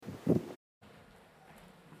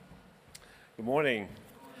Good morning.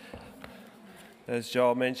 As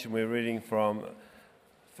Joel mentioned, we're reading from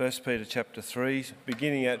 1 Peter chapter 3,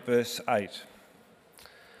 beginning at verse 8.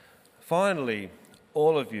 Finally,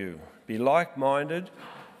 all of you, be like-minded,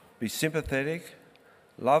 be sympathetic,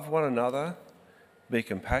 love one another, be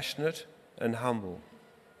compassionate and humble.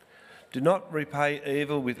 Do not repay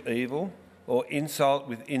evil with evil or insult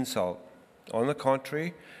with insult. On the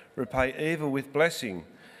contrary, repay evil with blessing,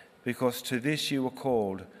 because to this you were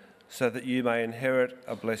called, so that you may inherit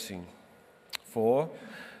a blessing. For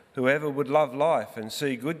whoever would love life and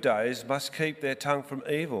see good days must keep their tongue from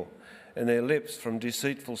evil and their lips from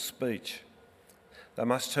deceitful speech. They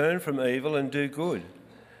must turn from evil and do good.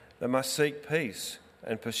 They must seek peace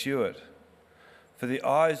and pursue it. For the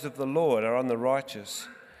eyes of the Lord are on the righteous,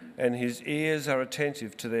 and his ears are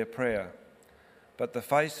attentive to their prayer. But the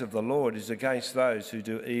face of the Lord is against those who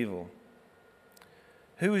do evil.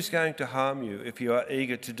 Who is going to harm you if you are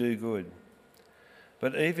eager to do good?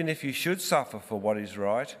 But even if you should suffer for what is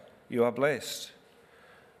right, you are blessed.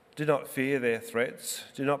 Do not fear their threats,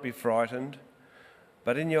 do not be frightened,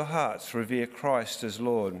 but in your hearts revere Christ as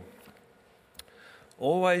Lord.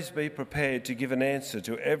 Always be prepared to give an answer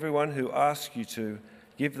to everyone who asks you to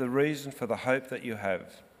give the reason for the hope that you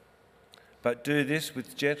have. But do this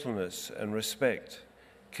with gentleness and respect,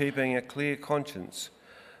 keeping a clear conscience,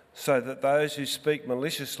 so that those who speak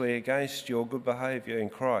maliciously against your good behaviour in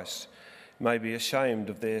Christ may be ashamed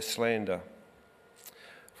of their slander.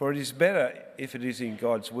 For it is better, if it is in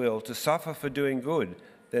God's will, to suffer for doing good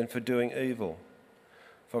than for doing evil.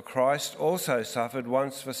 For Christ also suffered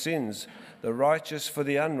once for sins, the righteous for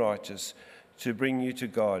the unrighteous, to bring you to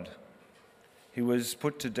God. He was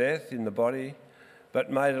put to death in the body,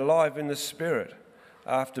 but made alive in the spirit.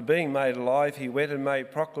 After being made alive, he went and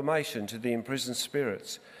made proclamation to the imprisoned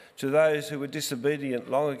spirits, to those who were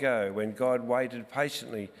disobedient long ago, when God waited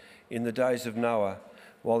patiently in the days of Noah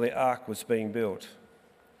while the ark was being built.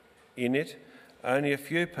 In it, only a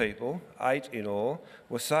few people, 8 in all,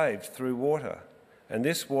 were saved through water, and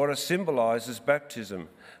this water symbolises baptism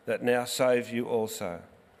that now saves you also.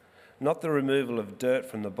 Not the removal of dirt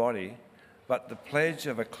from the body, but the pledge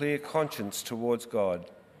of a clear conscience towards God.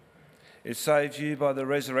 It saves you by the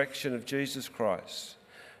resurrection of Jesus Christ,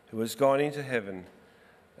 who has gone into heaven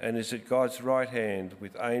and is at God's right hand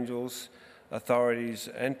with angels, authorities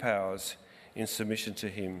and powers in submission to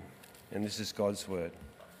him. And this is God's word.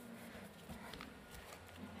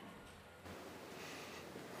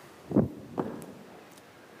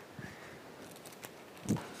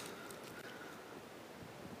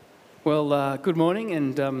 Well, good morning,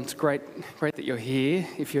 and it's great that you're here.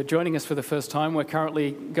 If you're joining us for the first time, we're currently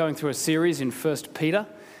going through a series in 1 Peter.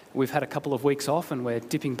 We've had a couple of weeks off, and we're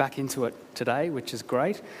dipping back into it today, which is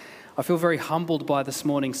great. I feel very humbled by this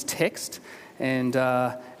morning's text, and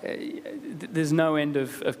there's no end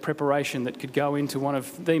of preparation that could go into one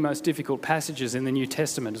of the most difficult passages in the New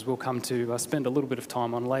Testament, as we'll come to spend a little bit of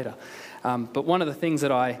time on later. But one of the things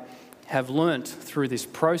that I have learnt through this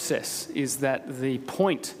process is that the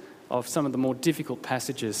point of some of the more difficult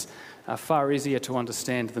passages are far easier to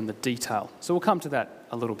understand than the detail. So we'll come to that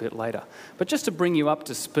a little bit later. But just to bring you up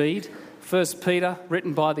to speed, 1 Peter,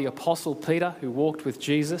 written by the Apostle Peter, who walked with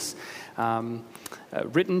Jesus,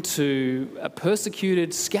 written to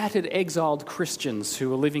persecuted, scattered, exiled Christians who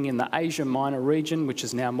were living in the Asia Minor region, which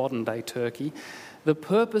is now modern-day Turkey. The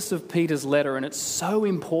purpose of Peter's letter, and it's so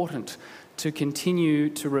important to continue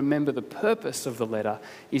to remember the purpose of the letter,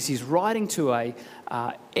 is he's writing to a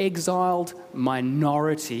exiled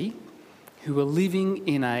minority who are living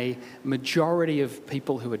in a majority of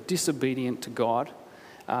people who are disobedient to God.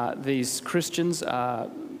 These Christians are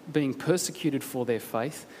being persecuted for their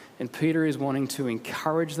faith, and Peter is wanting to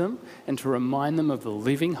encourage them and to remind them of the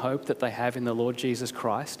living hope that they have in the Lord Jesus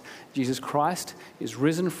Christ. Jesus Christ is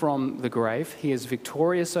risen from the grave. He is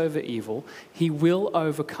victorious over evil. He will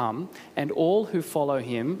overcome, and all who follow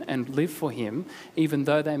him and live for him, even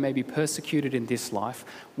though they may be persecuted in this life,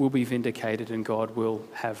 will be vindicated, and God will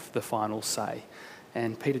have the final say.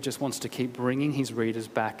 And Peter just wants to keep bringing his readers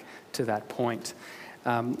back to that point.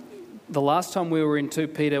 The last time we were in 2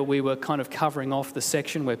 Peter, we were kind of covering off the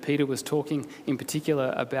section where Peter was talking in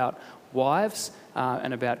particular about wives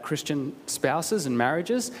and about Christian spouses and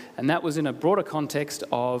marriages, and that was in a broader context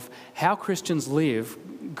of how Christians live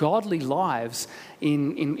godly lives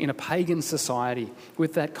in a pagan society,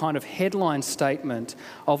 with that kind of headline statement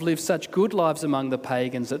of live such good lives among the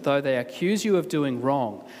pagans that though they accuse you of doing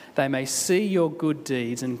wrong, they may see your good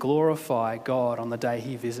deeds and glorify God on the day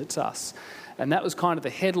he visits us. And that was kind of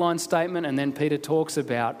the headline statement. And then Peter talks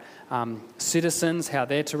about citizens, how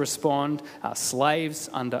they're to respond, slaves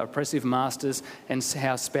under oppressive masters, and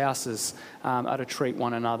how spouses are to treat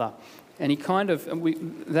one another. And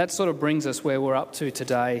that sort of brings us where we're up to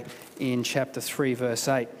today in chapter 3, verse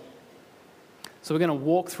 8. So we're going to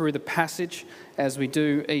walk through the passage as we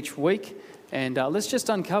do each week. And let's just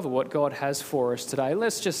uncover what God has for us today.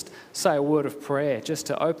 Let's just say a word of prayer just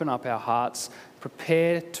to open up our hearts,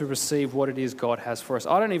 prepare to receive what it is God has for us.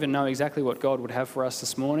 I don't even know exactly what God would have for us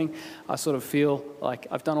this morning. I sort of feel like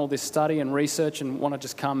I've done all this study and research and want to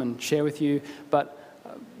just come and share with you. But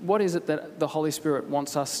what is it that the Holy Spirit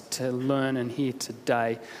wants us to learn and hear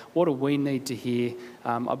today? What do we need to hear?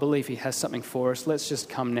 I believe He has something for us. Let's just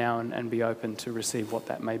come now and be open to receive what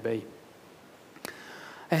that may be.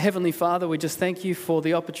 Heavenly Father, we just thank you for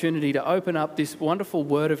the opportunity to open up this wonderful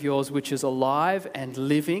word of yours, which is alive and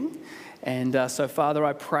living. And so, Father,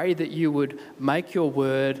 I pray that you would make your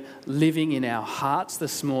word living in our hearts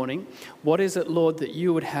this morning. What is it, Lord, that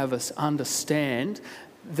you would have us understand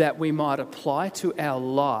that we might apply to our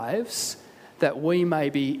lives, that we may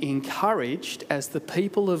be encouraged as the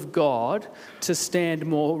people of God to stand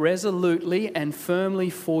more resolutely and firmly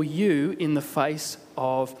for you in the face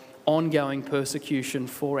of ongoing persecution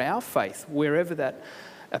for our faith, wherever that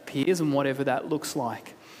appears and whatever that looks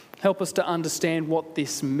like. Help us to understand what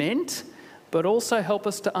this meant, but also help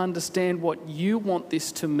us to understand what you want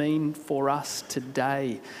this to mean for us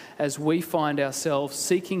today as we find ourselves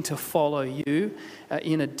seeking to follow you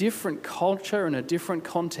in a different culture, in a different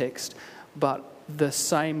context, but the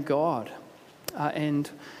same God. And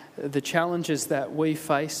the challenges that we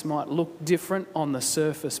face might look different on the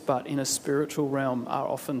surface, but in a spiritual realm are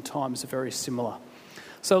oftentimes very similar.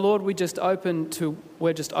 So, Lord, we're just open to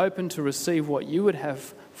receive what you would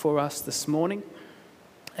have for us this morning.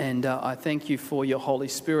 And I thank you for your Holy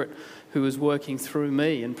Spirit who is working through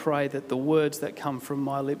me, and pray that the words that come from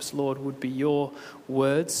my lips, Lord, would be your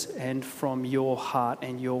words and from your heart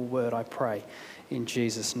and your word, I pray. In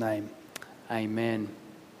Jesus' name, amen.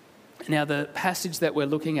 Now, the passage that we're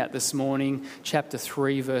looking at this morning, chapter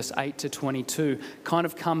 3, verse 8 to 22, kind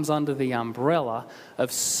of comes under the umbrella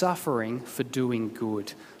of suffering for doing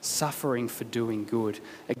good. Suffering for doing good.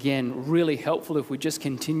 Again, really helpful if we just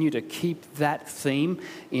continue to keep that theme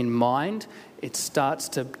in mind. It starts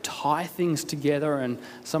to tie things together, and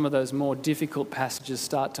some of those more difficult passages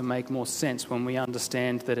start to make more sense when we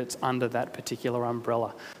understand that it's under that particular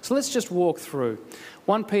umbrella. So let's just walk through.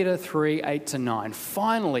 1 Peter 3, 8 to 9.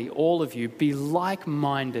 Finally, all of you, be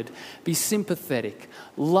like-minded, be sympathetic,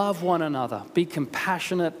 love one another, be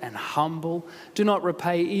compassionate and humble. Do not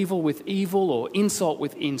repay evil with evil or insult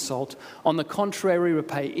with insult. On the contrary,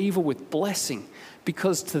 repay evil with blessing,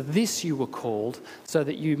 because to this you were called, so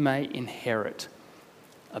that you may inherit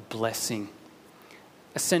a blessing.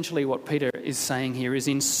 Essentially what Peter is saying here is,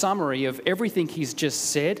 in summary of everything he's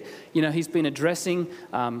just said, he's been addressing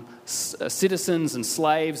citizens and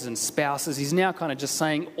slaves and spouses. He's now kind of just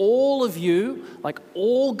saying, all of you, like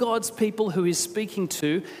all God's people who he's speaking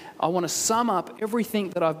to, I want to sum up everything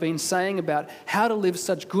that I've been saying about how to live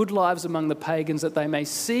such good lives among the pagans, that they may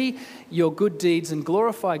see your good deeds and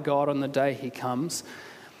glorify God on the day he comes.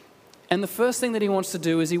 And the first thing that he wants to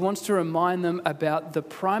do is he wants to remind them about the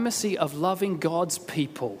primacy of loving God's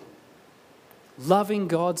people. Loving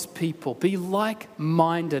God's people. Be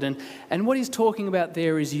like-minded. And what he's talking about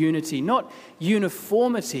there is unity, not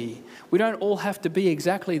uniformity. We don't all have to be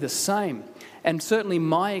exactly the same. And certainly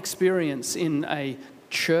my experience in a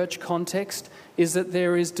church context is that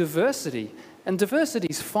there is diversity. And diversity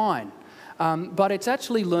is fine. But it's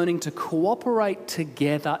actually learning to cooperate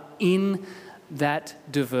together in that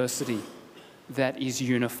diversity that is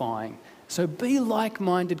unifying. So be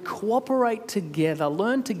like-minded, cooperate together,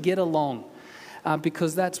 learn to get along,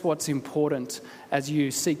 because that's what's important as you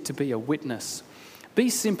seek to be a witness. Be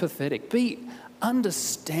sympathetic, be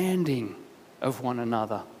understanding of one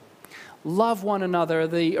another. Love one another.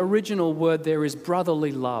 The original word there is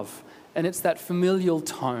brotherly love, and it's that familial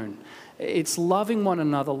tone. It's loving one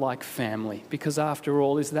another like family, because after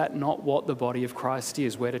all, is that not what the body of Christ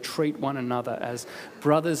is? We're to treat one another as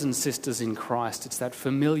brothers and sisters in Christ. It's that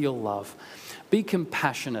familial love. Be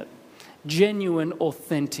compassionate, genuine,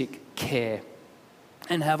 authentic care,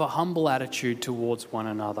 and have a humble attitude towards one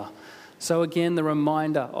another. So again, the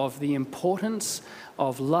reminder of the importance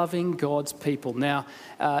of loving God's people. Now,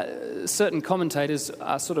 certain commentators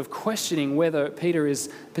are sort of questioning whether Peter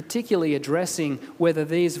is particularly addressing whether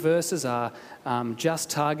these verses are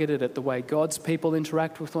just targeted at the way God's people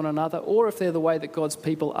interact with one another, or if they're the way that God's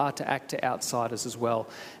people are to act to outsiders as well.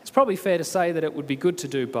 It's probably fair to say that it would be good to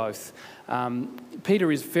do both.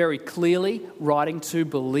 Peter is very clearly writing to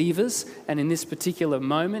believers, and in this particular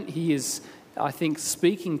moment, he is, I think,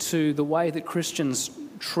 speaking to the way that Christians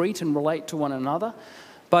treat and relate to one another.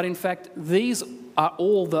 But in fact, these are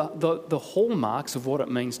all the hallmarks of what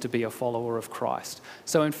it means to be a follower of Christ.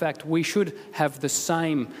 So in fact, we should have the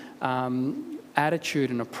same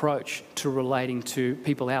attitude and approach to relating to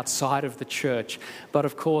people outside of the church. But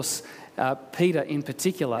of course, Peter in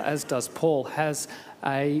particular, as does Paul, has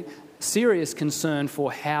a serious concern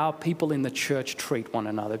for how people in the church treat one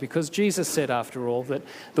another, because Jesus said, after all, that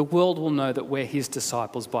the world will know that we're his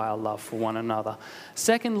disciples by our love for one another.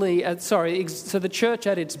 Secondly, so the church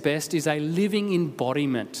at its best is a living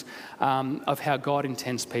embodiment of how God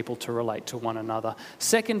intends people to relate to one another.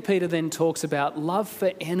 2 Peter then talks about love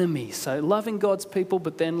for enemies, so loving God's people,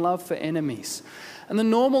 but then love for enemies. And the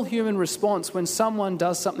normal human response when someone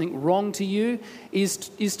does something wrong to you is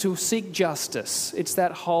to seek justice. It's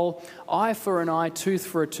that whole eye for an eye, tooth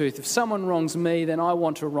for a tooth. If someone wrongs me, then I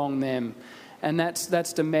want to wrong them. And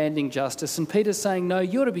that's demanding justice. And Peter's saying, no,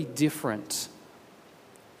 you're to be different.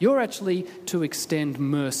 You're actually to extend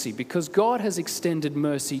mercy, because God has extended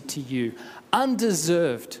mercy to you.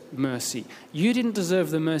 Undeserved mercy. You didn't deserve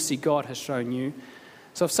the mercy God has shown you.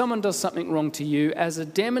 So if someone does something wrong to you, as a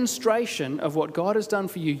demonstration of what God has done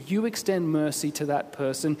for you, you extend mercy to that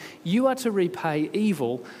person. You are to repay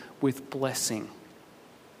evil with blessing.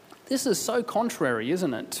 This is so contrary,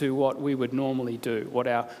 isn't it, to what we would normally do, what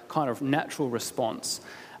our kind of natural response.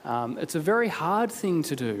 It's a very hard thing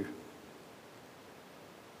to do.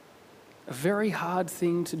 A very hard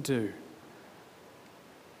thing to do.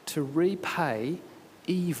 To repay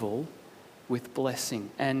evil with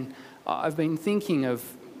blessing. And I've been thinking of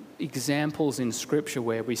examples in Scripture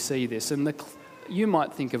where we see this, and you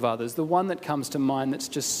might think of others. The one that comes to mind that's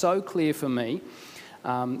just so clear for me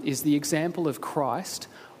is the example of Christ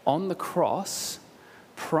on the cross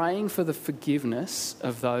praying for the forgiveness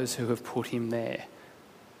of those who have put him there.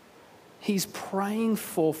 He's praying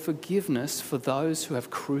for forgiveness for those who have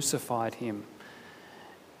crucified him.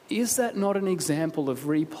 Is that not an example of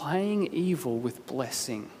repaying evil with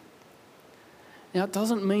blessing? Now, it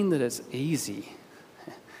doesn't mean that it's easy.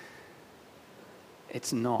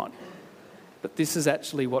 It's not. But this is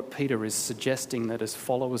actually what Peter is suggesting that as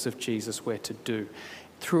followers of Jesus we're to do.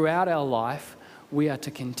 Throughout our life, we are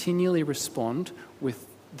to continually respond with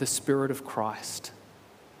the Spirit of Christ.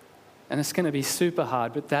 And it's going to be super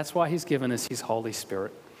hard, but that's why he's given us his Holy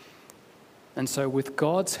Spirit. And so with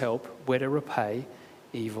God's help, we're to repay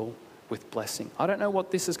evil with blessing. I don't know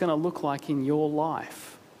what this is going to look like in your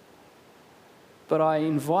life. But I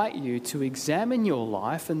invite you to examine your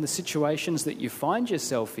life and the situations that you find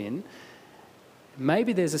yourself in.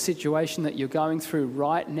 Maybe there's a situation that you're going through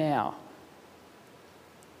right now,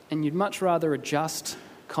 and you'd much rather a just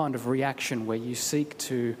kind of reaction where you seek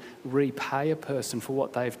to repay a person for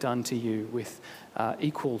what they've done to you with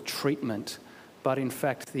equal treatment. But in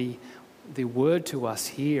fact, the word to us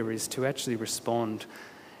here is to actually respond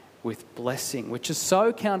with blessing, which is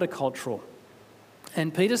so countercultural.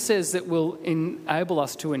 And Peter says that will enable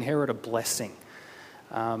us to inherit a blessing.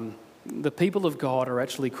 The people of God are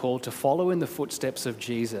actually called to follow in the footsteps of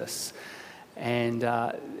Jesus. And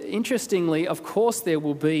interestingly, of course, there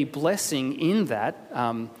will be blessing in that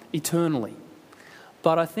eternally.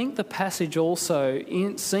 But I think the passage also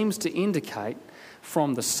seems to indicate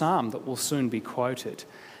from the psalm that will soon be quoted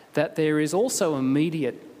that there is also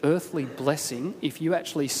immediate earthly blessing if you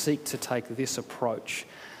actually seek to take this approach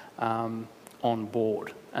on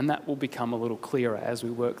board. And that will become a little clearer as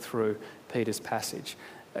we work through Peter's passage.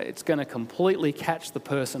 It's going to completely catch the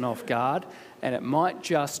person off guard, and it might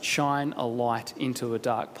just shine a light into a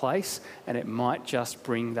dark place, and it might just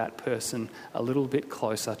bring that person a little bit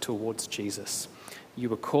closer towards Jesus. You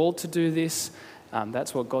were called to do this.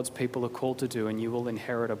 That's what God's people are called to do, and you will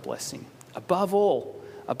inherit a blessing. Above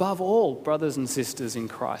all, brothers and sisters in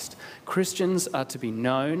Christ, Christians are to be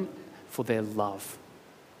known for their love.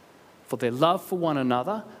 For their love for one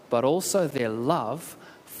another, but also their love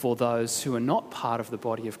for those who are not part of the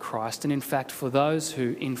body of Christ. And in fact, for those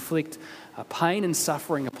who inflict pain and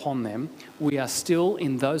suffering upon them, we are still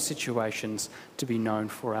in those situations to be known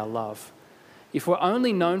for our love. If we're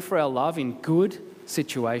only known for our love in good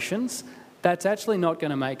situations, that's actually not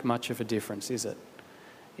going to make much of a difference, is it?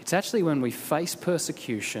 It's actually when we face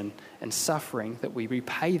persecution and suffering that we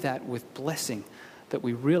repay that with blessing, that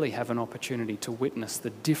we really have an opportunity to witness the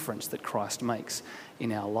difference that Christ makes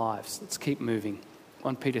in our lives. Let's keep moving.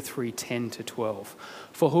 1 Peter 3:10-12.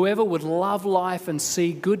 For whoever would love life and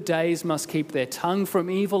see good days must keep their tongue from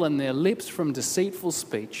evil and their lips from deceitful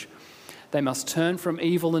speech. They must turn from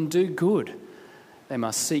evil and do good. They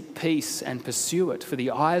must seek peace and pursue it. For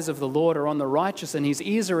the eyes of the Lord are on the righteous and his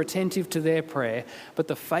ears are attentive to their prayer. But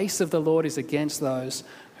the face of the Lord is against those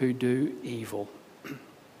who do evil.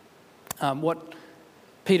 What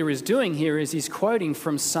Peter is doing here is he's quoting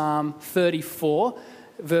from Psalm 34,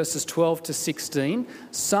 verses 12-16.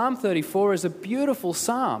 Psalm 34 is a beautiful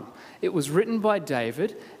psalm. It was written by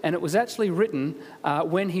David, and it was actually written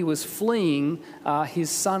when he was fleeing his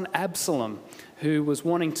son Absalom, who was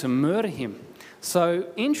wanting to murder him. So,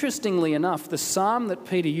 interestingly enough, the psalm that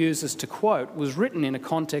Peter uses to quote was written in a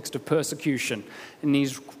context of persecution, and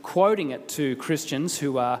he's quoting it to Christians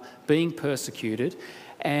who are being persecuted,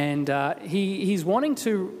 and he's wanting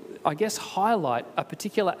to, I guess, highlight a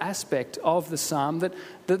particular aspect of the psalm, that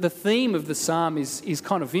the theme of the psalm is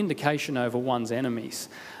kind of vindication over one's enemies.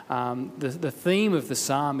 The theme of the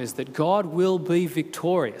psalm is that God will be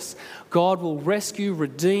victorious. God will rescue,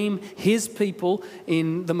 redeem his people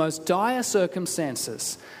in the most dire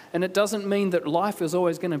circumstances. And it doesn't mean that life is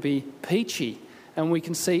always going to be peachy. And we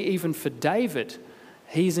can see even for David,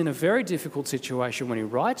 he's in a very difficult situation when he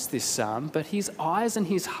writes this psalm, but his eyes and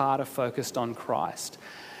his heart are focused on Christ.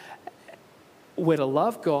 We're to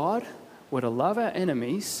love God, we're to love our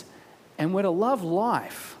enemies, and we're to love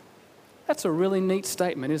life. That's a really neat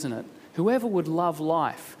statement, isn't it? Whoever would love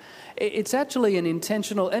life. It's actually an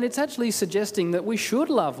intentional, and it's actually suggesting that we should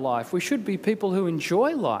love life. We should be people who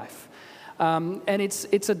enjoy life. And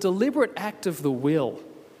it's a deliberate act of the will.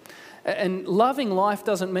 And loving life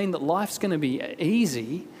doesn't mean that life's going to be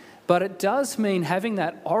easy, but it does mean having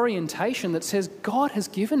that orientation that says, God has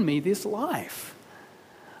given me this life.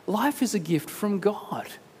 Life is a gift from God.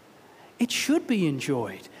 It should be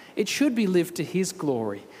enjoyed. It should be lived to his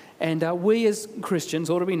glory. And we as Christians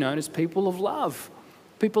ought to be known as people of love,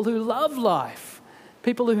 people who love life,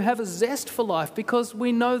 people who have a zest for life because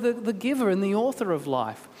we know the giver and the author of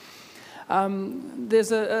life.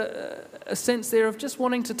 There's a sense there of just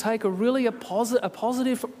wanting to take a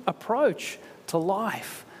positive approach to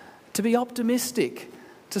life, to be optimistic,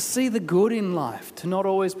 to see the good in life, to not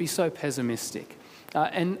always be so pessimistic.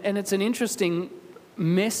 And it's an interesting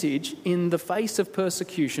message in the face of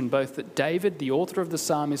persecution, both that David, the author of the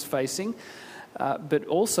psalm, is facing, but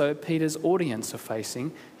also Peter's audience are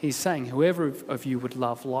facing. He's saying, whoever of you would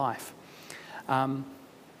love life. And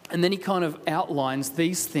then he kind of outlines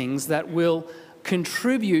these things that will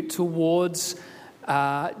contribute towards,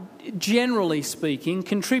 generally speaking,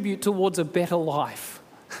 contribute towards a better life.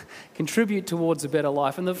 Contribute towards a better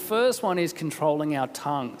life. And the first one is controlling our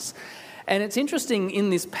tongues. And it's interesting in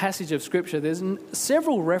this passage of Scripture, there's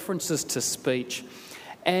several references to speech.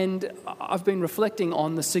 And I've been reflecting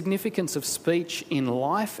on the significance of speech in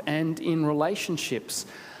life and in relationships.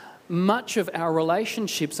 Much of our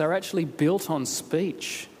relationships are actually built on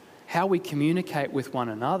speech, how we communicate with one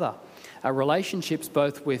another. Our relationships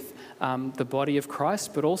both with the body of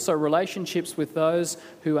Christ, but also relationships with those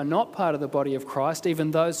who are not part of the body of Christ,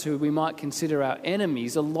 even those who we might consider our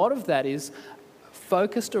enemies. A lot of that is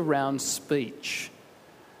focused around speech.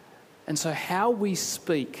 And so how we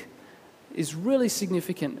speak is really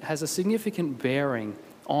significant, has a significant bearing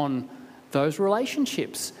on those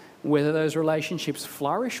relationships, whether those relationships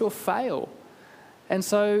flourish or fail. And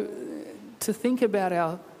so to think about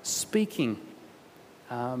our speaking,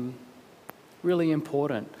 really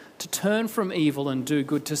important. To turn from evil and do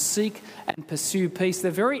good, to seek and pursue peace.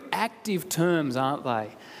 They're very active terms, aren't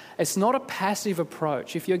they? It's not a passive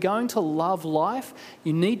approach. If you're going to love life,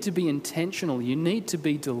 you need to be intentional. You need to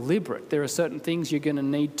be deliberate. There are certain things you're going to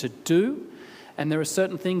need to do, and there are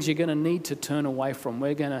certain things you're going to need to turn away from.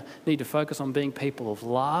 We're going to need to focus on being people of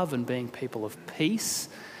love and being people of peace,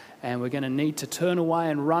 and we're going to need to turn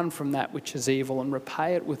away and run from that which is evil and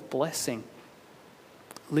repay it with blessing.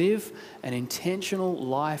 Live an intentional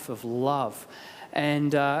life of love.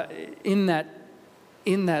 And in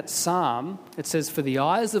that psalm, it says, "For the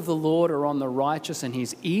eyes of the Lord are on the righteous, and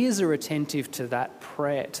his ears are attentive to that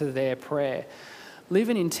prayer, to their prayer." Live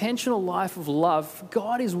an intentional life of love.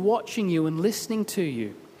 God is watching you and listening to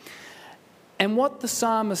you. And what the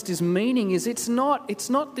psalmist is meaning is it's not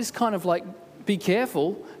this kind of like, be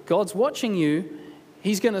careful, God's watching you.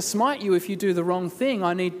 He's going to smite you if you do the wrong thing.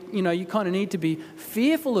 You kind of need to be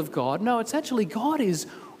fearful of God. No, it's actually God is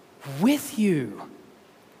with you.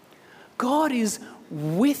 God is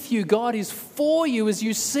with you. God is for you as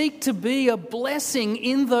you seek to be a blessing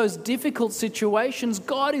in those difficult situations.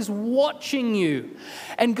 God is watching you,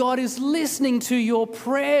 and God is listening to your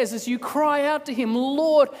prayers as you cry out to Him,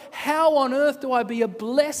 Lord, how on earth do I be a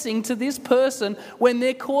blessing to this person when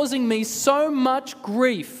they're causing me so much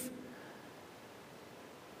grief?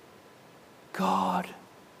 God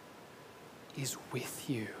is with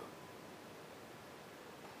you.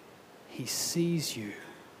 He sees you.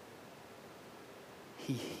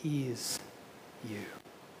 He hears you.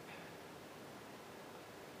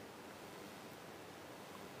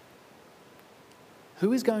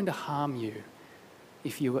 Who is going to harm you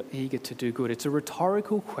if you are eager to do good? It's a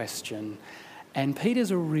rhetorical question, and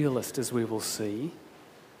Peter's a realist, as we will see.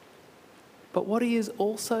 But what he is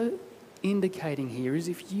also indicating here is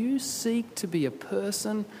if you seek to be a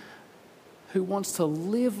person who wants to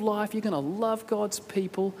live life, you're going to love God's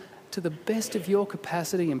people to the best of your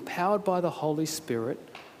capacity, empowered by the Holy Spirit,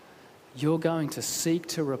 you're going to seek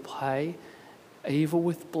to repay evil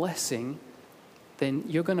with blessing, then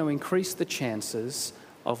you're going to increase the chances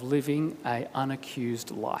of living an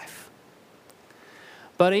unaccused life.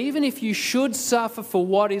 But even if you should suffer for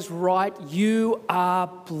what is right, you are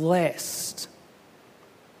blessed.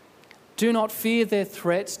 Do not fear their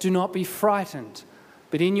threats, do not be frightened.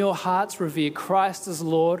 But in your hearts revere Christ as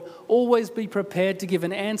Lord. Always be prepared to give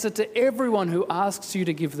an answer to everyone who asks you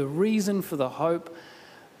to give the reason for the hope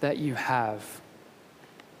that you have.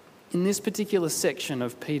 In this particular section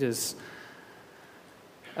of Peter's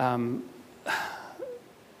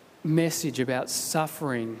message about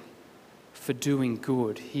suffering for doing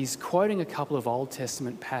good, he's quoting a couple of Old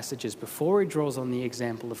Testament passages before he draws on the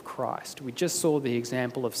example of Christ. We just saw the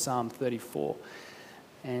example of Psalm 34.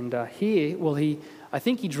 And I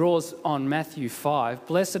think he draws on Matthew 5.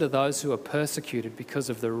 Blessed are those who are persecuted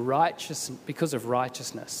because of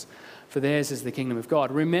righteousness, for theirs is the kingdom of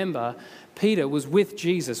God. Remember, Peter was with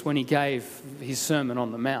Jesus when he gave his Sermon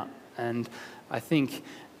on the Mount. And I think,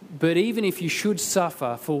 but even if you should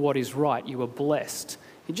suffer for what is right, you are blessed.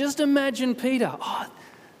 You just imagine Peter,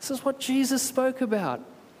 this is what Jesus spoke about.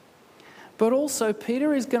 But also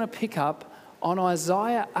Peter is going to pick up on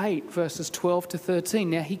Isaiah 8, verses 12 to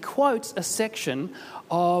 13. Now, he quotes a section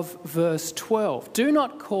of verse 12. Do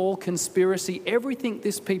not call conspiracy everything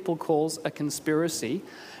this people calls a conspiracy.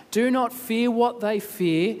 Do not fear what they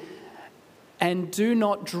fear, and do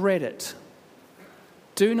not dread it.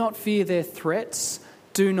 Do not fear their threats.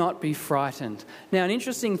 Do not be frightened. Now, an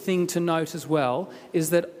interesting thing to note as well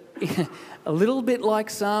is that a little bit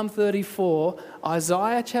like Psalm 34,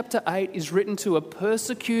 Isaiah chapter 8 is written to a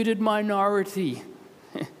persecuted minority.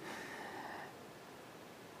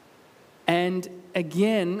 And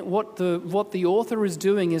again, what the author is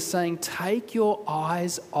doing is saying, take your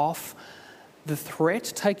eyes off the threat,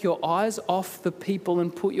 take your eyes off the people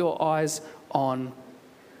and put your eyes on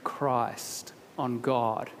Christ, on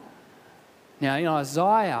God. Now in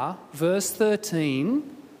Isaiah, verse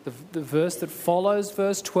 13, the verse that follows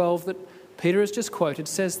verse 12 that Peter has just quoted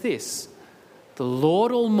says this: the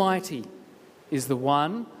Lord Almighty is the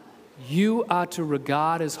one you are to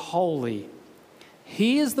regard as holy.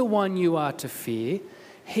 He is the one you are to fear.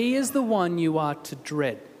 He is the one you are to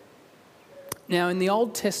dread. Now, in the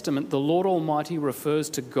Old Testament, the Lord Almighty refers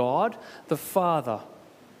to God, the Father.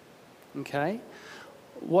 Okay?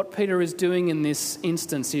 What Peter is doing in this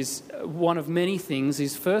instance is one of many things.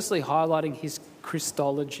 Is firstly highlighting his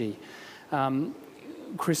Christology.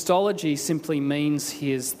 Christology simply means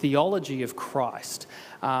his theology of Christ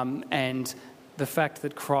and the fact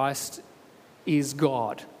that Christ is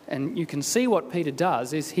God. And you can see what Peter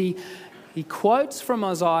does is he quotes from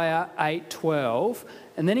Isaiah 8:12,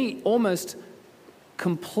 and then he almost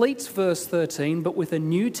completes verse 13, but with a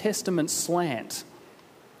New Testament slant.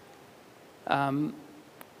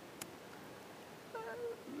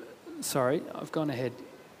 Sorry, I've gone ahead.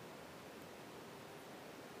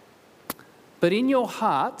 But in your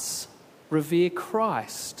hearts, revere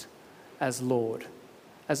Christ as Lord,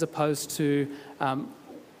 as opposed to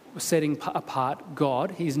setting apart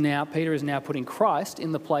God. Peter is now putting Christ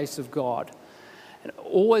in the place of God. And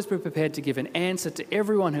always be prepared to give an answer to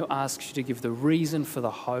everyone who asks you to give the reason for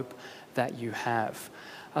the hope that you have.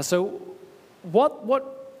 So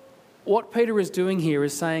what Peter is doing here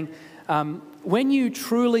is saying, when you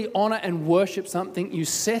truly honour and worship something, you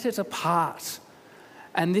set it apart.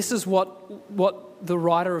 And this is what the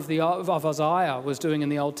writer of Isaiah was doing in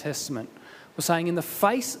the Old Testament. Was saying, in the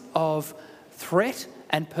face of threat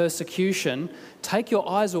and persecution, take your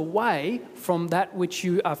eyes away from that which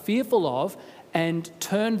you are fearful of and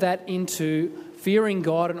turn that into fearing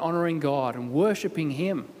God and honouring God and worshipping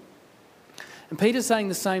Him. And Peter's saying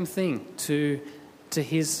the same thing to to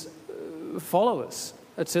his followers,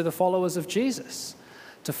 to the followers of Jesus,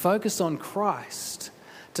 to focus on Christ,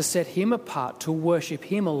 to set him apart, to worship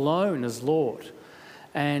him alone as Lord.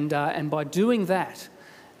 And by doing that,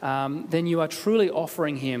 then you are truly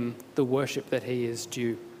offering him the worship that he is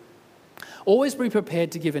due. Always be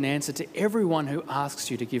prepared to give an answer to everyone who asks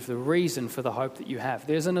you to give the reason for the hope that you have.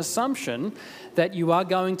 There's an assumption that you are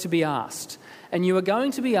going to be asked, and you are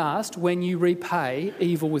going to be asked when you repay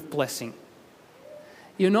evil with blessing.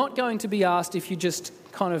 You're not going to be asked if you just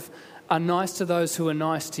kind of are nice to those who are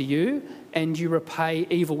nice to you and you repay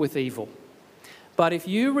evil with evil. But if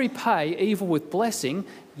you repay evil with blessing,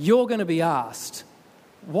 you're going to be asked,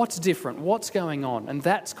 what's different? What's going on? And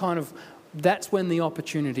that's when the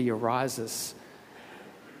opportunity arises.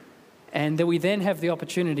 And that we then have the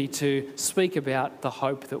opportunity to speak about the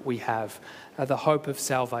hope that we have, the hope of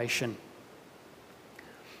salvation.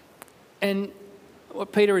 And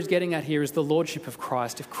what Peter is getting at here is the lordship of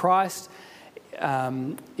Christ. If Christ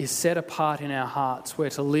is set apart in our hearts, we're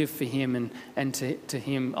to live for him and to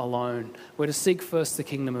him alone. We're to seek first the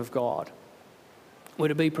kingdom of God. We're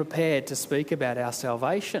to be prepared to speak about our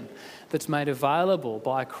salvation that's made available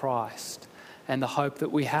by Christ and the hope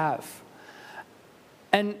that we have.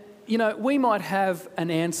 And, we might have an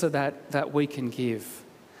answer that we can give.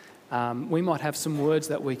 We might have some words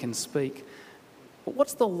that we can speak. But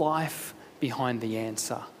what's the life behind the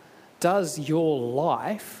answer? Does your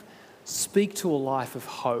life speak to a life of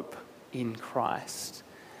hope in Christ?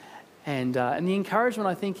 And the encouragement,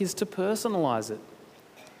 I think, is to personalise it.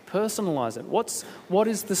 Personalise it. What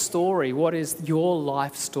is the story? What is your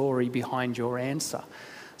life story behind your answer?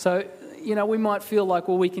 So, we might feel like,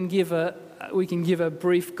 well, we can give a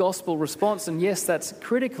brief gospel response, and yes, that's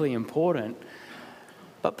critically important.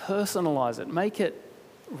 But personalise it. Make it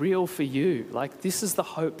real for you. Like, this is the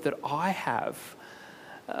hope that I have.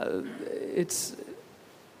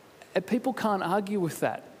 People can't argue with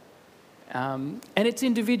that. And it's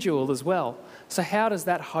individual as well. So how does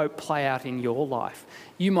that hope play out in your life?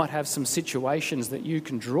 You might have some situations that you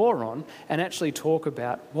can draw on and actually talk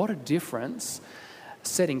about what a difference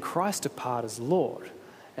setting Christ apart as Lord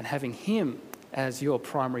and having him as your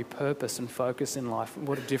primary purpose and focus in life,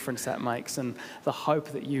 what a difference that makes and the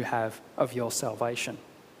hope that you have of your salvation.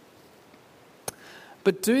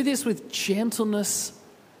 But do this with gentleness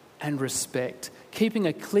and respect, keeping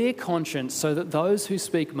a clear conscience so that those who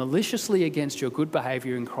speak maliciously against your good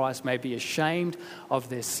behaviour in Christ may be ashamed of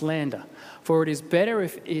their slander. For it is better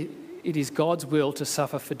if it is God's will to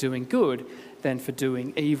suffer for doing good than for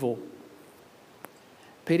doing evil.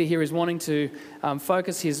 Peter here is wanting to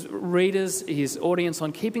focus his readers, his audience,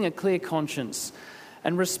 on keeping a clear conscience.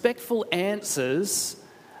 And respectful answers,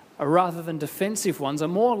 rather than defensive ones, are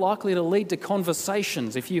more likely to lead to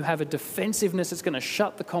conversations. If you have a defensiveness, it's going to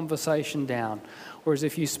shut the conversation down. Whereas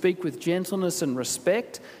if you speak with gentleness and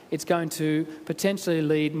respect, it's going to potentially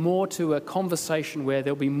lead more to a conversation where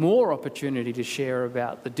there'll be more opportunity to share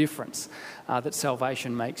about the difference that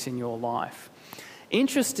salvation makes in your life.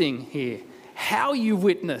 Interesting here, how you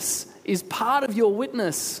witness is part of your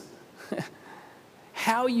witness.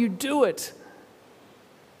 How you do it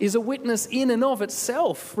is a witness in and of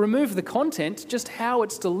itself. Remove the content, just how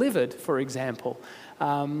it's delivered, for example,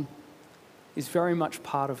 is very much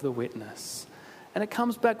part of the witness. And it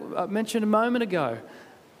comes back, I mentioned a moment ago,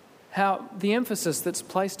 how the emphasis that's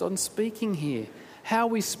placed on speaking here, how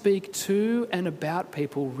we speak to and about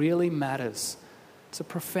people really matters. It's a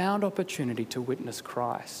profound opportunity to witness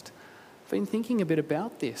Christ. I've been thinking a bit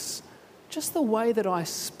about this. Just the way that I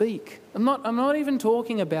speak. I'm not even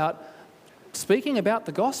talking about speaking about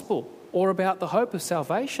the gospel or about the hope of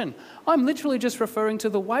salvation. I'm literally just referring to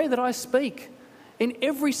the way that I speak in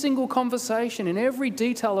every single conversation, in every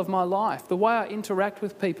detail of my life, the way I interact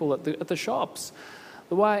with people at the shops,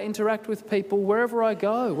 the way I interact with people wherever I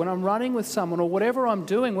go, when I'm running with someone or whatever I'm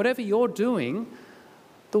doing, whatever you're doing,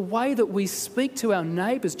 the way that we speak to our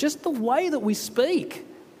neighbours, just the way that we speak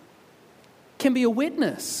can be a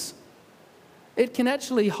witness. It can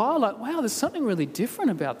actually highlight, wow, there's something really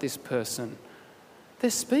different about this person.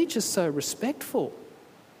 Their speech is so respectful,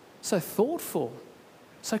 so thoughtful,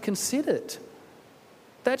 so considered.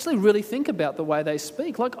 They actually really think about the way they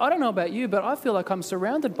speak. Like, I don't know about you, but I feel like I'm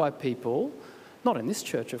surrounded by people, not in this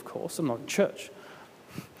church, of course, I'm not in church.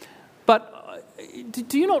 But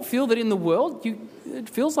do you not feel that in the world, it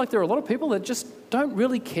feels like there are a lot of people that just don't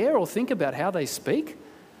really care or think about how they speak?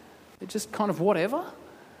 They're just kind of whatever.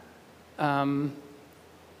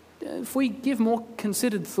 If we give more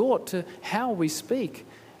considered thought to how we speak,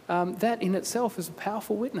 that in itself is a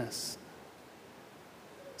powerful witness.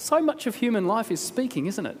 So much of human life is speaking,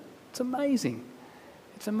 isn't it? It's amazing.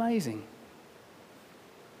 It's amazing.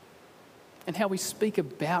 and how we speak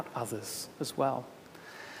about others as well.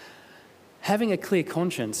 Having a clear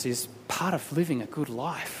conscience is part of living a good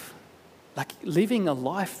life, like living a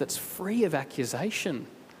life that's free of accusation.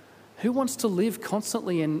 Who wants to live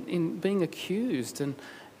constantly in being accused? And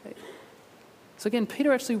so again,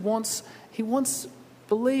 Peter actually wants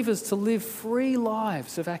believers to live free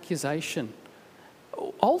lives of accusation,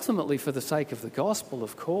 ultimately for the sake of the gospel,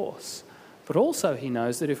 of course. But also he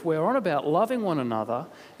knows that if we're on about loving one another,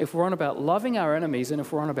 if we're on about loving our enemies, and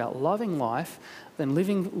if we're on about loving life, then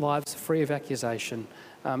living lives free of accusation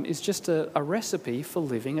is just a recipe for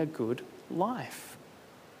living a good life.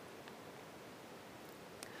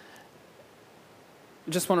 I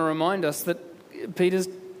just want to remind us that Peter's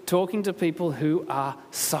talking to people who are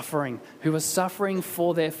suffering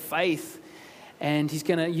for their faith. And he's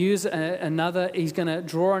going to use he's going to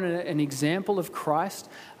draw on an example of Christ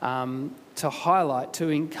to highlight, to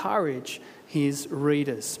encourage his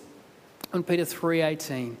readers. On Peter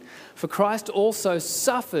 3:18, for Christ also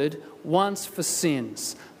suffered once for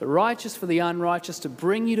sins, the righteous for the unrighteous, to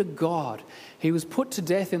bring you to God. He was put to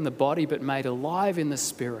death in the body, but made alive in the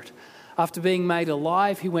spirit. After being made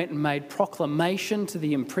alive, he went and made proclamation to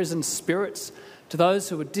the imprisoned spirits, to those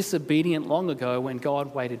who were disobedient long ago when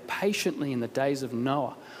God waited patiently in the days of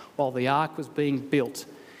Noah while the ark was being built.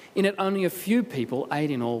 In it, only a few people,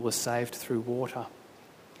 8 in all, were saved through water.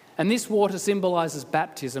 And this water symbolises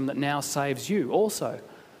baptism that now saves you also.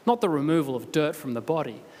 Not the removal of dirt from the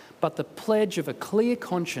body, but the pledge of a clear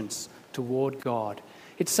conscience toward God.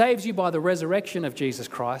 It saves you by the resurrection of Jesus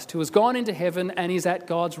Christ, who has gone into heaven and is at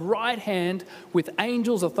God's right hand with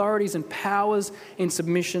angels, authorities and powers in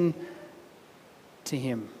submission to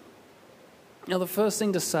him. Now, the first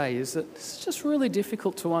thing to say is that it's just really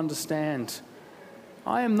difficult to understand.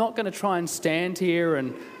 I am not going to try and stand here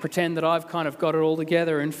and pretend that I've kind of got it all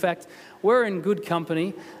together. In fact, we're in good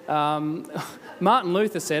company. Martin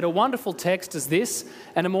Luther said, "A wonderful text is this,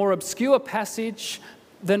 and a more obscure passage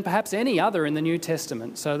than perhaps any other in the New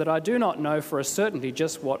Testament, so that I do not know for a certainty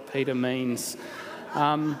just what Peter means."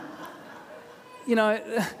 I've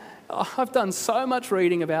done so much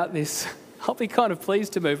reading about this. I'll be kind of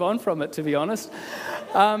pleased to move on from it, to be honest.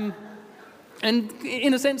 And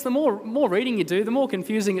in a sense, the more reading you do, the more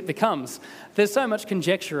confusing it becomes. There's so much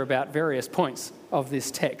conjecture about various points of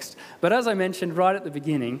this text. But as I mentioned right at the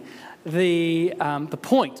beginning, the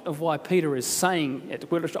point of why Peter is saying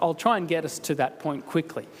it, which I'll try and get us to that point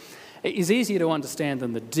quickly, it is easier to understand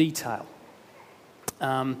than the detail.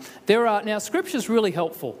 Now, Scripture's really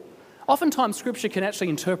helpful. Oftentimes, Scripture can actually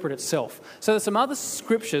interpret itself. So there's some other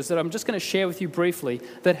Scriptures that I'm just going to share with you briefly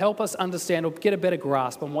that help us understand or get a better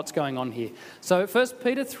grasp on what's going on here. So 1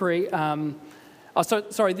 Peter 3,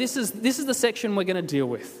 this is the section we're going to deal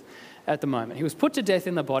with at the moment. He was put to death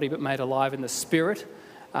in the body but made alive in the spirit,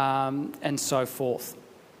 and so forth.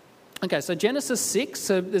 Okay, so Genesis 6,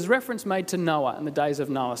 so there's reference made to Noah and the days of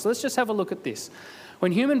Noah. So let's just have a look at this.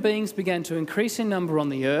 When human beings began to increase in number on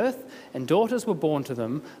the earth and daughters were born to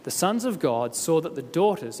them, the sons of God saw that the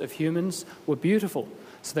daughters of humans were beautiful,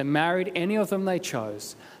 so they married any of them they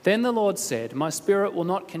chose. Then the Lord said, "My spirit will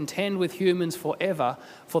not contend with humans forever,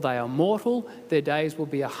 for they are mortal, their days will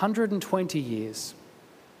be 120 years.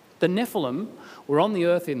 The Nephilim were on the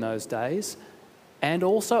earth in those days, and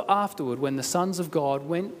also afterward when the sons of God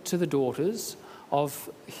went to the daughters of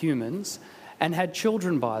humans and had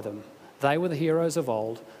children by them. They were the heroes of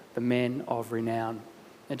old, the men of renown."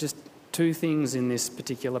 And just two things in this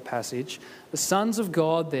particular passage. The sons of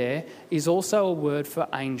God there is also a word for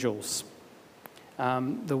angels.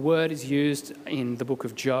 The word is used in the book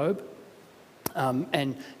of Job.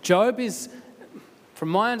 And Job is, from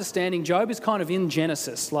my understanding, Job is kind of in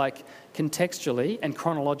Genesis, like contextually and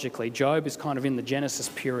chronologically. Job is kind of in the Genesis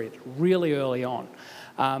period, really early on.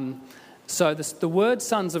 So the word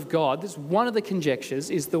sons of God, this is one of the conjectures,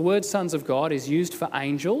 is the word sons of God is used for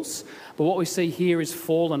angels, but what we see here is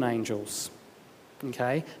fallen angels.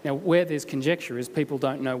 Okay? Now, where there's conjecture is people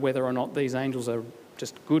don't know whether or not these angels are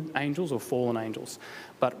just good angels or fallen angels.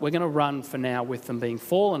 But we're going to run for now with them being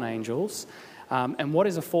fallen angels. And what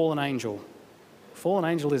is a fallen angel? A fallen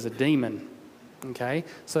angel is a demon. Okay?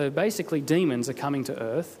 So basically demons are coming to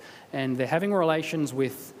earth and they're having relations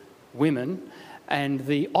with women, and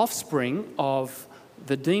the offspring of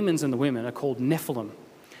the demons and the women are called Nephilim.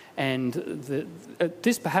 And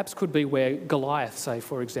this perhaps could be where Goliath, say,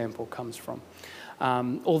 for example, comes from.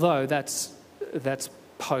 Although that's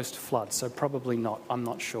post-flood, so probably not. I'm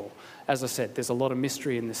not sure. As I said, there's a lot of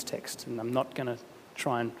mystery in this text, and I'm not going to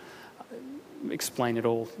try and explain it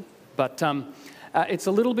all. But it's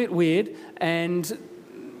a little bit weird, and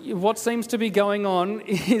what seems to be going on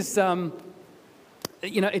is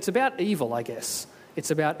it's about evil, I guess.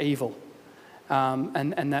 It's about evil.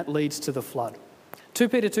 And that leads to the flood. 2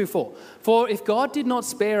 Peter 2:4. For if God did not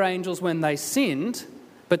spare angels when they sinned,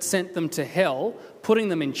 but sent them to hell, putting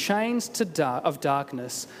them in chains of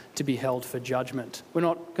darkness to be held for judgment. We're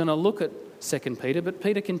not going to look at 2 Peter, but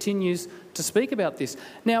Peter continues to speak about this.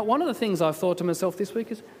 Now, one of the things I've thought to myself this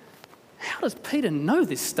week is, how does Peter know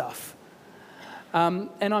this stuff? And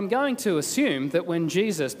I'm going to assume that when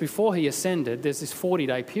Jesus, before he ascended, there's this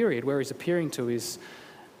 40-day period where he's appearing to his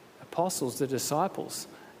apostles, the disciples.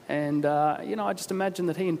 And, I just imagine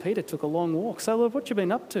that he and Peter took a long walk. So, Lord, what you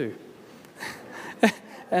been up to?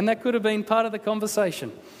 And that could have been part of the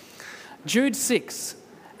conversation. Jude 6.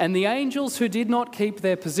 And the angels who did not keep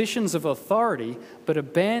their positions of authority, but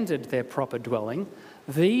abandoned their proper dwelling,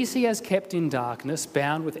 these he has kept in darkness,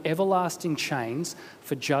 bound with everlasting chains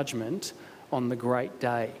for judgment on the great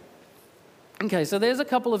day. Okay, so there's a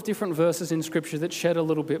couple of different verses in Scripture that shed a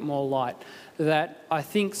little bit more light that I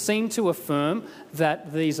think seem to affirm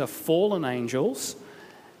that these are fallen angels.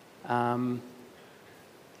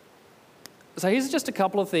 So here's just a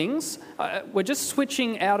couple of things. We're just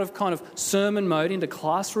switching out of kind of sermon mode into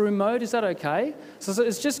classroom mode. Is that okay? So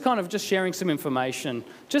it's just kind of just sharing some information,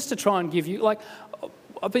 just to try and give you,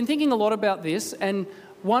 I've been thinking a lot about this, and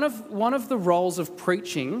one of the roles of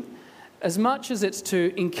preaching, as much as it's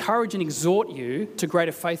to encourage and exhort you to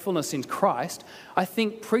greater faithfulness in Christ, I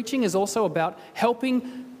think preaching is also about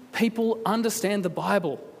helping people understand the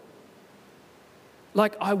Bible.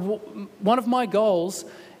 One of my goals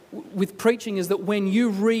with preaching is that when you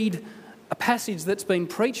read a passage that's been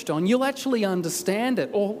preached on, you'll actually understand it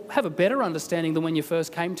or have a better understanding than when you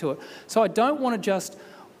first came to it. So I don't want to just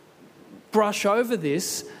brush over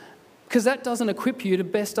this, because that doesn't equip you to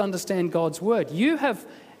best understand God's word. You have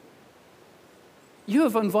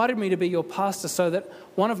invited me to be your pastor so that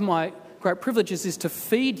one of my great privileges is to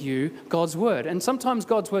feed you God's word. And sometimes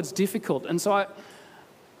God's word's difficult. And so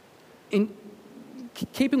in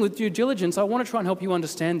keeping with due diligence, I want to try and help you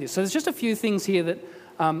understand this. So there's just a few things here that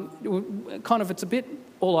it's a bit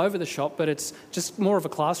all over the shop, but it's just more of a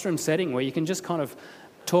classroom setting where you can just kind of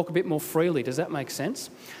talk a bit more freely. Does that make sense?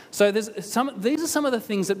 So these are some of the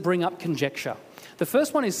things that bring up conjecture. The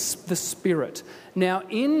first one is the Spirit. Now,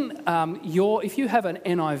 if you have an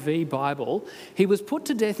NIV Bible, he was put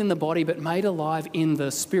to death in the body but made alive in the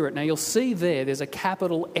Spirit. Now, you'll see there's a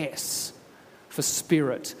capital S for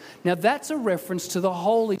Spirit. Now, that's a reference to the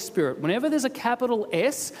Holy Spirit. Whenever there's a capital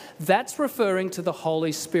S, that's referring to the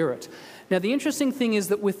Holy Spirit. Now, the interesting thing is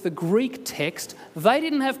that with the Greek text, they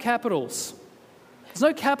didn't have capitals. There's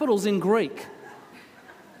no capitals in Greek.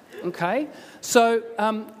 Okay? So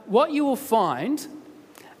what you will find,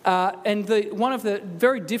 one of the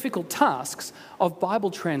very difficult tasks of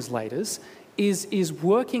Bible translators is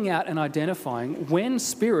working out and identifying when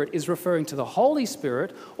Spirit is referring to the Holy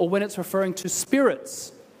Spirit or when it's referring to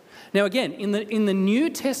spirits. Now again, in the New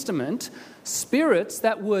Testament, spirits,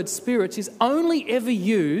 that word spirits, is only ever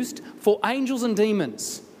used for angels and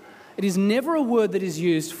demons. It is never a word that is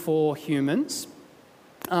used for humans.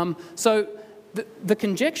 So the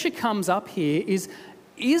conjecture comes up here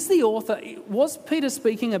was Peter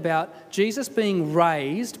speaking about Jesus being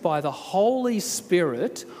raised by the Holy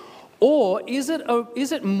Spirit, or is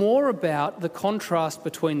it more about the contrast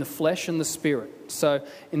between the flesh and the spirit? So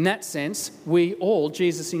in that sense, we all,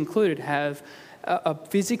 Jesus included, have a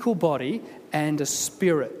physical body and a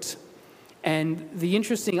spirit. And the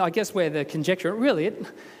interesting, I guess, where the conjecture, really, at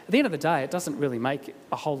the end of the day, it doesn't really make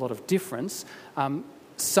a whole lot of difference.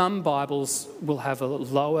 Some Bibles will have a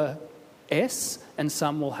lower S and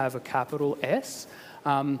some will have a capital S.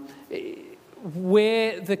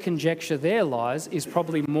 Where the conjecture there lies is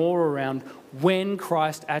probably more around when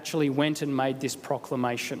Christ actually went and made this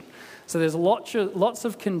proclamation. So there's lots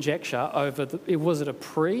of conjecture over was it a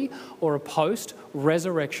pre or a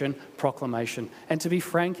post-resurrection proclamation? And to be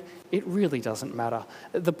frank, it really doesn't matter.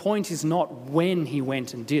 The point is not when he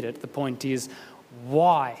went and did it. The point is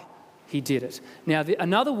why he did it. Now,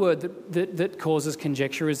 another word that causes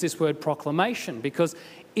conjecture is this word proclamation, because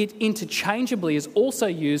it interchangeably is also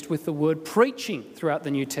used with the word preaching throughout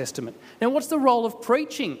the New Testament. Now, what's the role of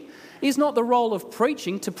preaching? Is not the role of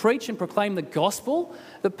preaching to preach and proclaim the gospel,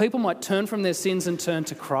 that people might turn from their sins and turn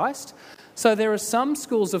to Christ? So there are some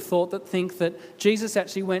schools of thought that think that Jesus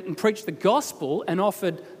actually went and preached the gospel and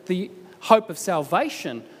offered the hope of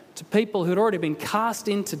salvation to people who had already been cast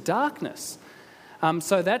into darkness.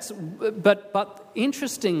 But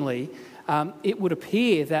interestingly, it would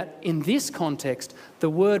appear that in this context, the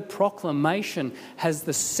word proclamation has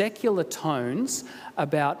the secular tones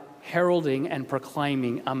about heralding and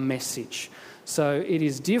proclaiming a message. So it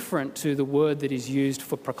is different to the word that is used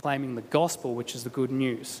for proclaiming the gospel, which is the good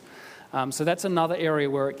news. So that's another area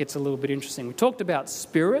where it gets a little bit interesting. We talked about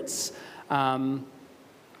spirits. Now,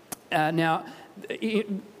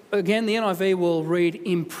 again, the NIV will read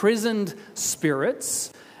imprisoned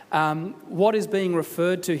spirits. What is being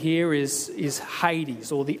referred to here is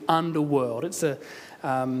Hades, or the underworld. It's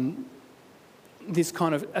this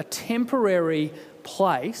kind of a temporary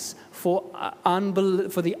place for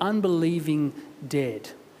the unbelieving dead.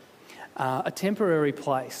 A temporary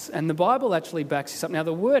place. And the Bible actually backs this up. Now,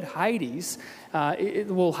 the word Hades,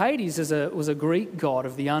 Hades was a Greek god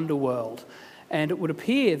of the underworld. And it would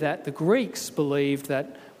appear that the Greeks believed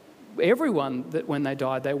that everyone, that when they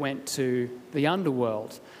died, they went to the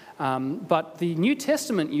underworld. But the New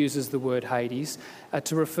Testament uses the word Hades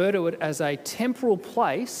to refer to it as a temporal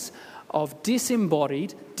place of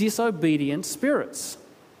disembodied, disobedient spirits.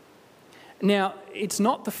 Now, it's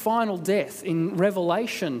not the final death. In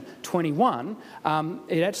Revelation 21,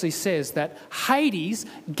 it actually says that Hades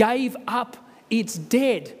gave up its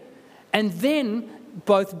dead. And then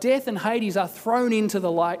both death and Hades are thrown into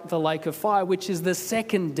the lake of fire, which is the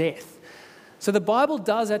second death. So the Bible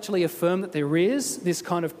does actually affirm that there is this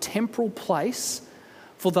kind of temporal place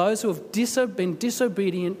for those who have been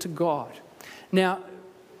disobedient to God. Now,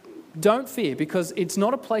 don't fear, because it's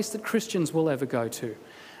not a place that Christians will ever go to.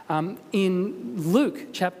 In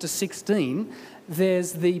Luke chapter 16,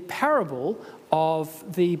 there's the parable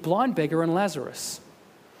of the blind beggar and Lazarus.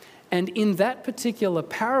 And in that particular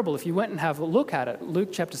parable, if you went and have a look at it, Luke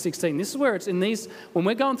chapter 16, this is where it's in these, when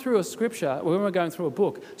we're going through a scripture, when we're going through a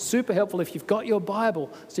book, super helpful if you've got your Bible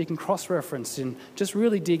so you can cross-reference and just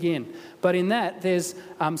really dig in. But in that, there's,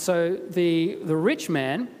 so the rich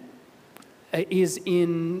man is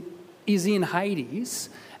in Hades,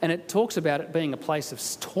 and it talks about it being a place of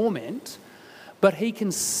torment, but he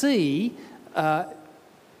can see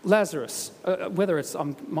Lazarus, whether it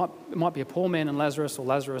might be a poor man and Lazarus, or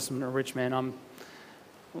Lazarus and a rich man. I'm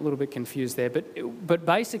a little bit confused there. But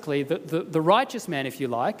basically, the righteous man, if you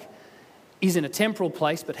like, is in a temporal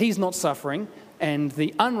place, but he's not suffering, and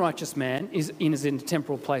the unrighteous man is in a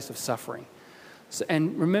temporal place of suffering. So,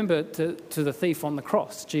 and remember to the thief on the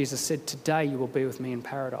cross, Jesus said, "Today you will be with me in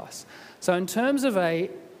paradise." So in terms of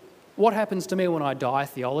what happens to me when I die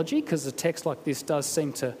theology, because a text like this does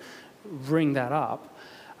seem to bring that up,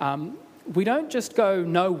 we don't just go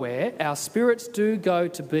nowhere. Our spirits do go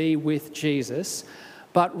to be with Jesus,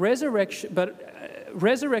 but resurrection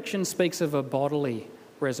speaks of a bodily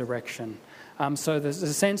resurrection. So there's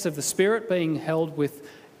a sense of the spirit being held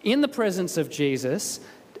in the presence of Jesus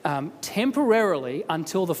temporarily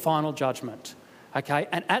until the final judgment. Okay,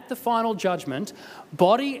 and at the final judgment,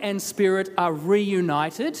 body and spirit are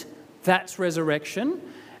reunited. That's resurrection.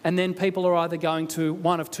 And then people are either going to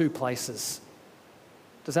one of two places.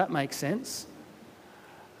 Does that make sense?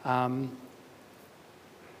 Now,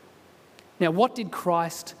 what did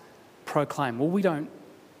Christ proclaim? Well, we don't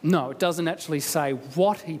know. It doesn't actually say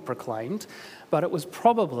what he proclaimed, but it was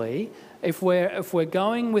probably, if we're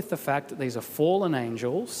going with the fact that these are fallen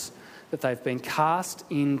angels, that they've been cast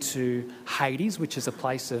into Hades, which is a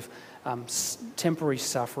place of temporary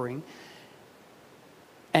suffering,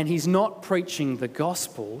 and he's not preaching the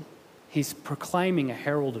gospel, he's proclaiming a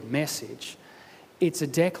heralded message. It's a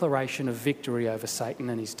declaration of victory over Satan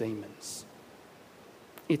and his demons.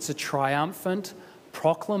 It's a triumphant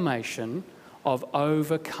proclamation of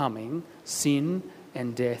overcoming sin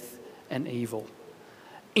and death and evil.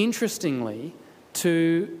 Interestingly,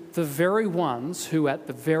 to the very ones who at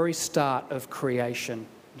the very start of creation,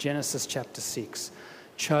 Genesis chapter 6,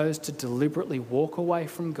 chose to deliberately walk away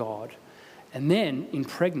from God and then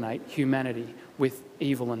impregnate humanity with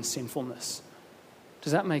evil and sinfulness.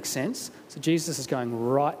 Does that make sense? So Jesus is going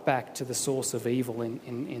right back to the source of evil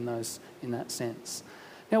in that sense.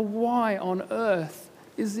 Now, why on earth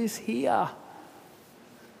is this here?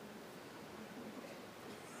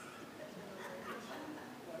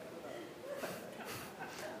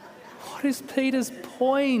 What is Peter's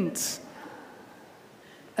point?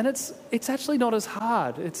 And it's actually not as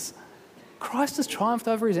hard. It's Christ has triumphed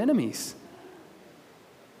over his enemies.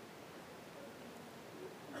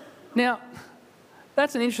 Now,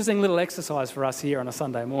 that's an interesting little exercise for us here on a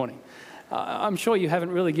Sunday morning. I'm sure you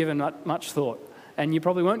haven't really given much thought, and you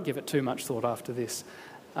probably won't give it too much thought after this.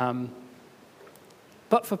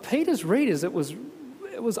 But for Peter's readers, it was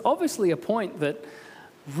obviously a point that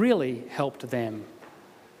really helped them.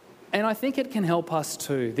 And I think it can help us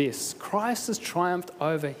too, this. Christ has triumphed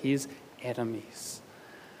over his enemies.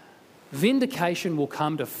 Vindication will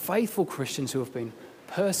come to faithful Christians who have been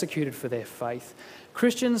persecuted for their faith.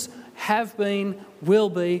 Christians have been,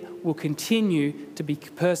 will continue to be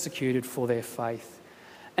persecuted for their faith.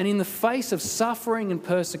 And in the face of suffering and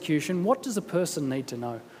persecution, what does a person need to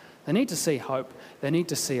know? They need to see hope. They need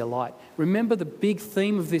to see a light. Remember the big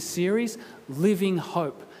theme of this series? Living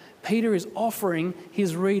hope. Peter is offering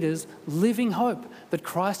his readers living hope that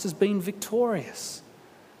Christ has been victorious.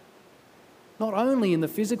 Not only in the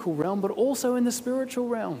physical realm, but also in the spiritual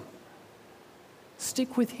realm.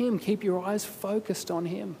 Stick with him. Keep your eyes focused on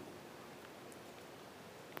him.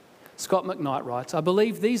 Scott McKnight writes, I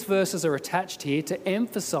believe these verses are attached here to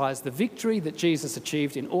emphasise the victory that Jesus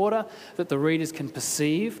achieved in order that the readers can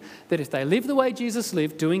perceive that if they live the way Jesus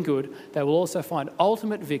lived, doing good, they will also find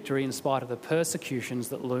ultimate victory in spite of the persecutions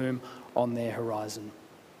that loom on their horizon.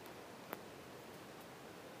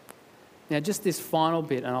 Now, just this final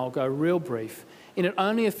bit, and I'll go real brief. In it,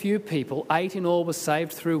 only a few people, 8 in all, were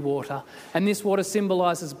saved through water. And this water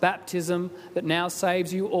symbolises baptism that now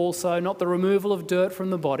saves you also, not the removal of dirt from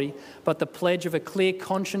the body, but the pledge of a clear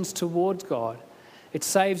conscience towards God. It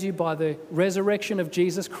saves you by the resurrection of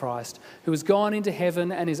Jesus Christ, who has gone into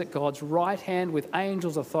heaven and is at God's right hand with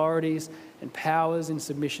angels, authorities, and powers in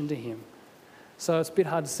submission to him. So it's a bit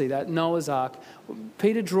hard to see that. Noah's Ark.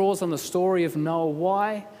 Peter draws on the story of Noah.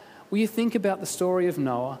 Why? Well, you think about the story of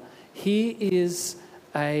Noah. He is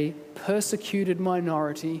a persecuted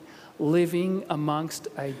minority living amongst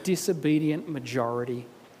a disobedient majority.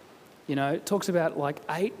 You know, it talks about like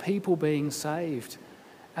 8 people being saved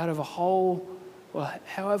out of a whole, well,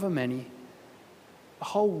 however many, a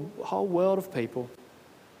whole world of people.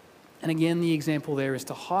 And again, the example there is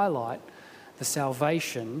to highlight the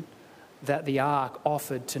salvation that the ark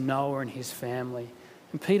offered to Noah and his family.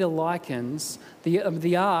 And Peter likens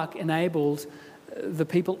the ark enabled the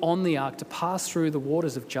people on the ark to pass through the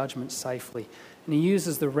waters of judgment safely. And he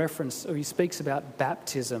uses the reference, or he speaks about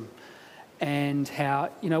baptism and how,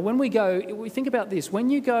 you know, when we think about this, when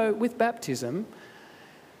you go with baptism,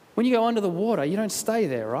 when you go under the water, you don't stay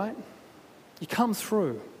there, right? You come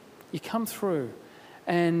through.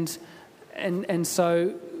 And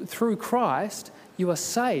so through Christ, you are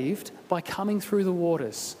saved by coming through the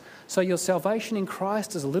waters. So your salvation in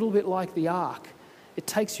Christ is a little bit like the ark. It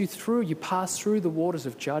takes you through, you pass through the waters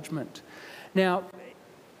of judgment. Now,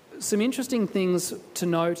 some interesting things to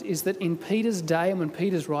note is that in Peter's day and when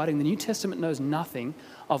Peter's writing, the New Testament knows nothing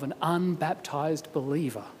of an unbaptized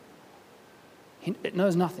believer. It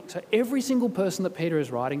knows nothing. So every single person that Peter is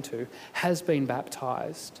writing to has been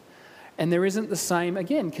baptized. And there isn't the same,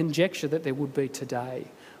 again, conjecture that there would be today,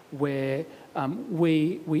 where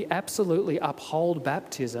we absolutely uphold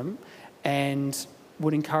baptism and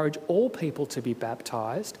would encourage all people to be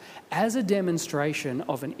baptised as a demonstration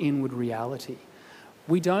of an inward reality.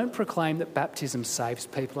 We don't proclaim that baptism saves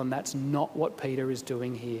people, and that's not what Peter is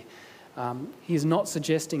doing here. He is not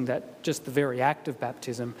suggesting that just the very act of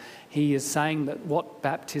baptism. He is saying that what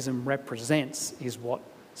baptism represents is what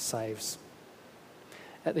saves.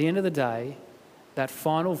 At the end of the day, that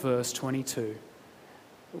final verse 22,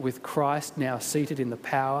 with Christ now seated in the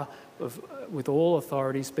power with all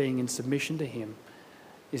authorities being in submission to him,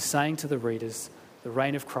 is saying to the readers, the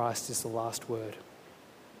reign of Christ is the last word.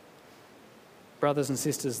 Brothers and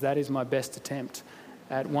sisters, that is my best attempt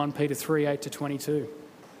at 1 Peter 3, 8-22.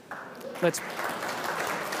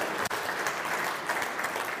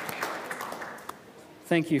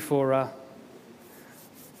 Thank you for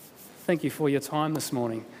your time this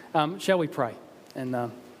morning. Shall we pray? And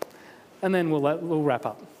then we'll wrap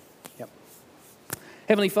up. Yep.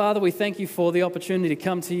 Heavenly Father, we thank you for the opportunity to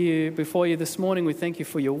come to you before you this morning. We thank you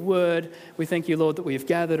for your word. We thank you, Lord, that we have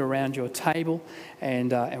gathered around your table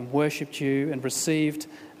and worshipped you and received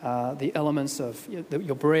the elements of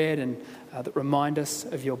your bread and that remind us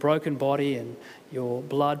of your broken body and your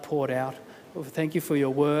blood poured out. Lord, thank you for your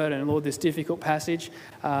word and, Lord, this difficult passage.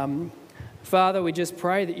 Father, we just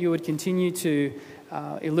pray that you would continue to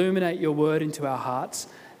illuminate your word into our hearts,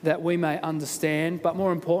 that we may understand, but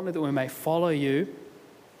more importantly, that we may follow you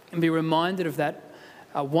and be reminded of that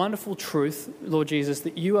wonderful truth, Lord Jesus,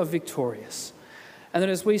 that you are victorious. And that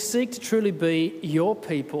as we seek to truly be your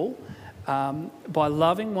people, by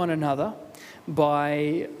loving one another,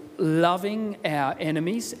 by loving our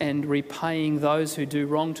enemies and repaying those who do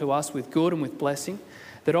wrong to us with good and with blessing,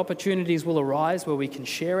 that opportunities will arise where we can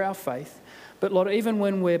share our faith. But Lord, even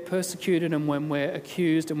when we're persecuted and when we're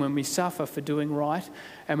accused and when we suffer for doing right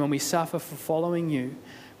and when we suffer for following you,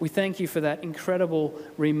 we thank you for that incredible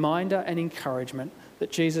reminder and encouragement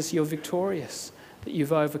that Jesus, you're victorious, that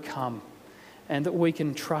you've overcome, and that we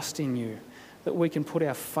can trust in you, that we can put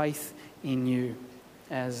our faith in you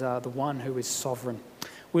as the one who is sovereign.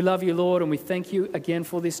 We love you, Lord, and we thank you again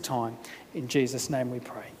for this time. In Jesus' name we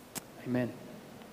pray. Amen.